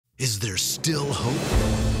Is there still hope?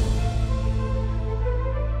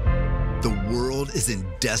 The world is in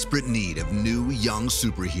desperate need of new, young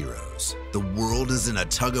superheroes. The world is in a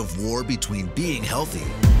tug of war between being healthy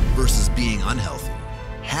versus being unhealthy,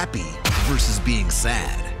 happy versus being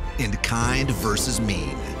sad, and kind versus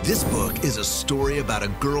mean. This book is a story about a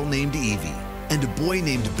girl named Evie and a boy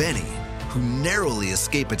named Benny who narrowly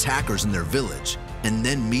escape attackers in their village and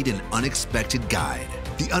then meet an unexpected guide.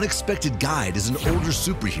 The unexpected guide is an older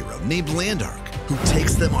superhero named Landark who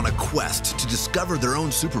takes them on a quest to discover their own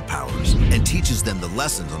superpowers and teaches them the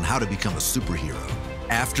lessons on how to become a superhero.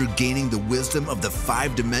 After gaining the wisdom of the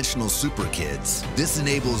five-dimensional super kids, this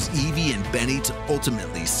enables Evie and Benny to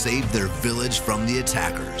ultimately save their village from the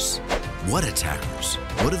attackers. What attackers?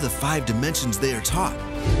 What are the 5 dimensions they are taught?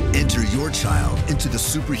 Enter your child into the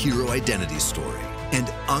superhero identity story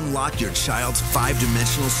and unlock your child's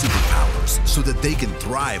 5-dimensional superpowers so that they can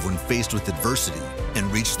thrive when faced with adversity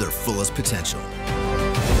and reach their fullest potential.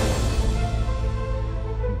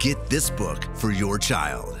 Get this book for your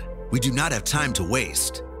child. We do not have time to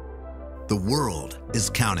waste. The world is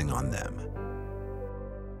counting on them.